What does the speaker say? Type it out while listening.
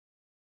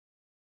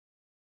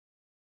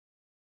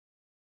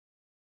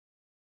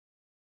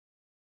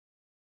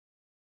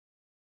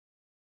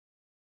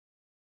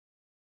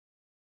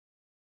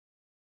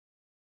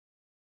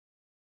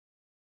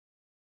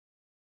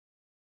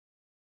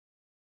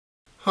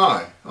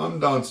Hi, I'm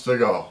Don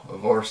Stegall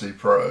of RC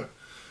Pro.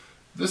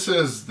 This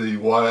is the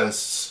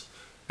YS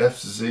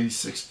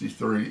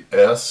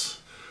FZ63S.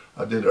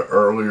 I did an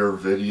earlier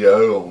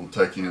video on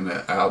taking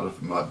it out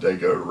of my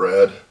Dago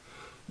Red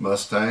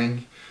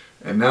Mustang,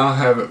 and now I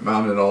have it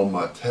mounted on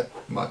my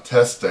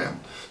test stand.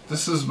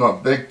 This is my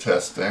big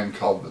test stand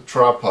called the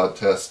tripod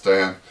test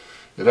stand.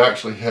 It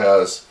actually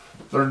has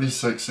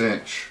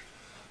 36-inch,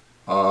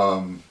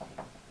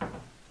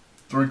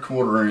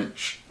 3/4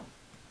 inch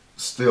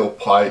steel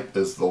pipe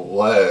as the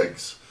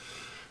legs,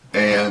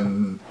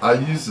 and I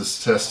use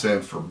this test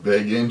stand for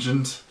big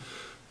engines,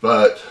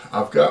 but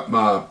I've got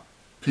my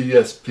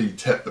PSP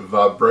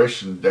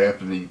vibration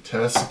dampening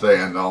test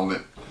stand on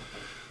it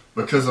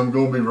because I'm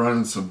going to be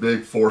running some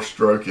big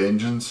 4-stroke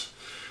engines,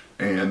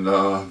 and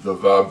the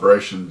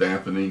vibration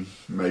dampening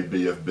may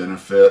be of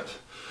benefit.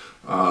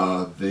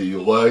 The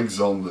legs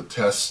on the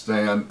test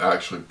stand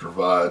actually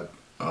provide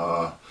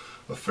a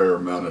fair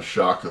amount of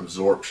shock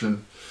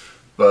absorption,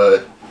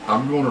 but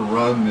I'm going to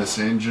run this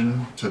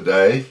engine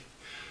today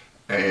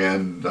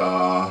and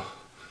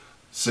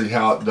see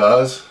how it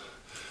does.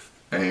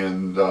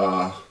 And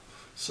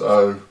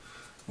so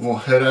we'll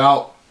head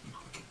out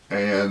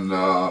and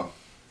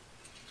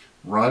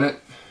run it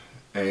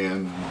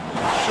and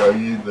show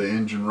you the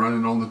engine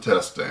running on the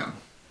test stand.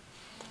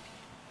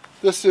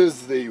 This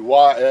is the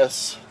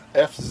YS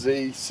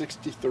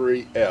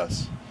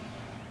FZ63S.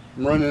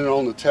 I'm running it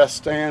on the test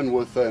stand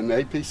with an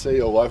APC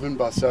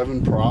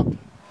 11x7 prop.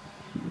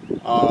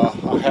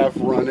 I have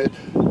run it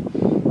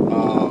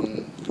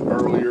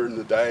earlier in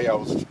the day. I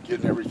was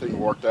getting everything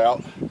worked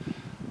out.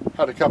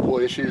 Had a couple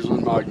of issues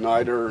with my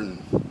igniter and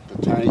the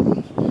tank,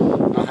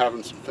 not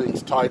having some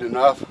things tight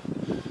enough.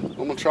 I'm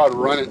going to try to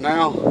run it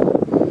now.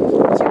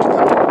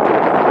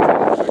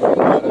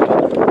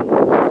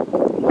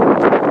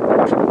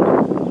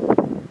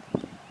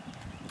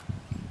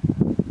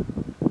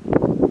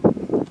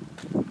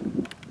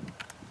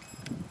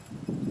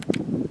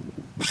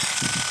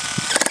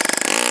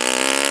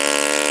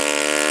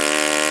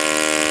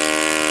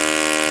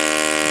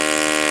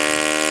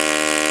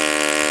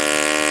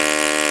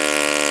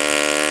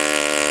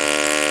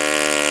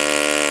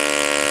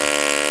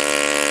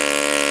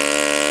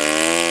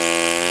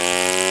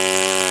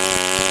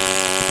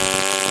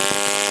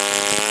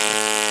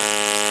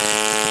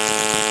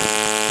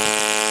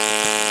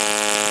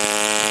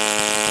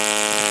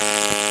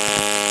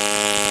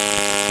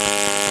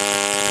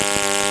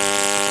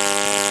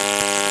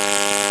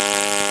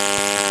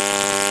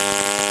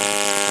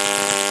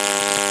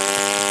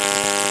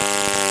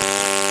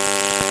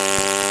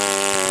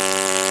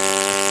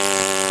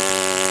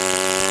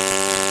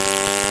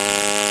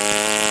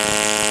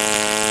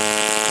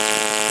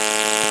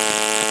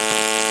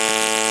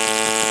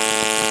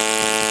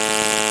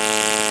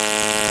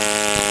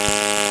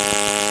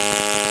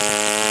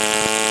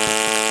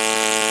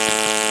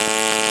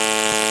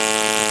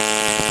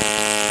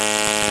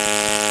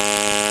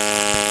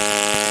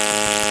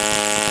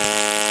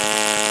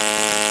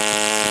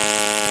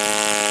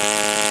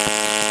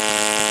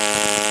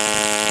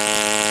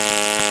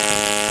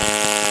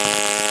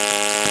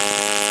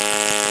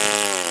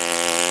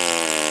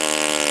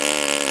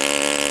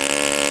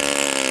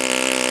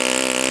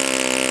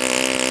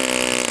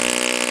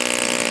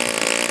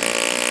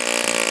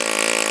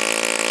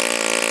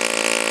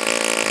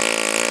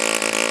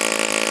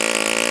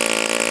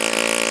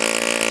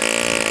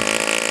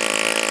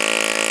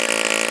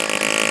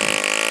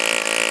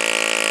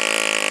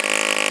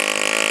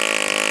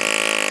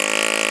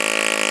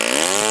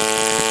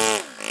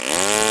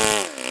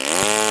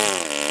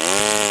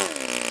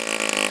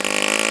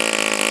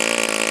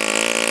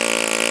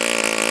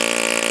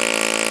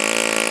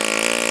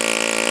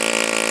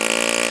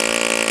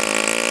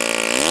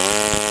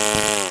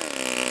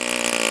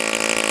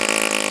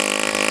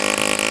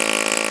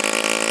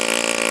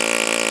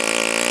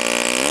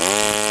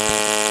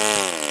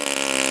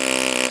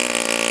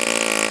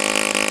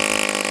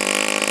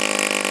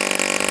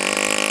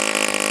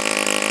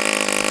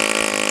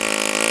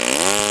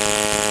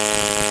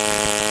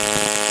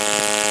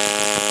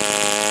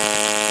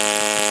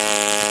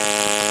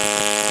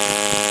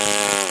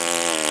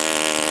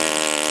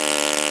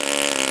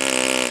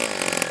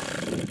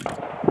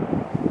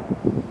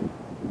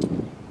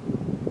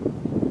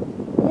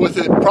 With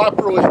it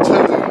properly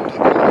tuned, it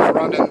was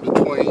running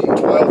between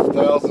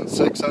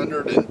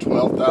 12,600 and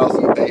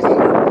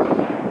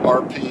 12,800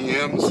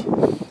 RPMs.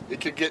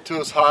 It could get to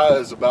as high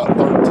as about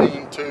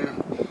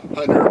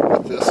 13,200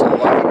 with this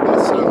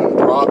 11x7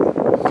 prop.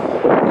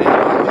 And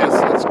I guess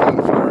that's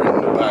gunfire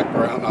in the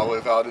background. I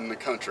live out in the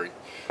country,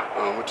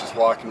 which is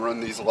why I can run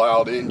these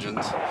loud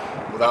engines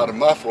without a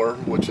muffler,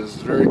 which is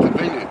very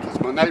convenient because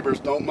my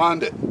neighbors don't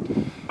mind it.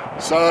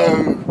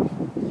 So,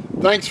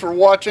 thanks for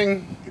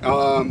watching.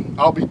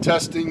 I'll be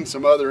testing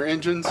some other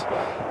engines.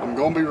 I'm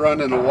going to be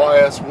running a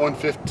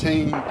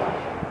YS115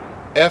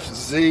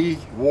 FZ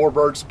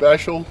Warbird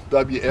Special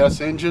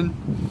WS engine,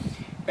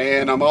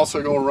 and I'm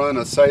also going to run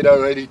a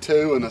Sato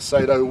 82 and a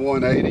Sato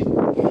 180.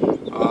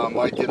 I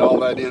might get all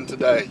that in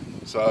today.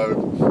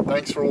 So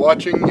thanks for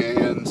watching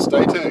and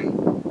stay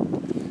tuned.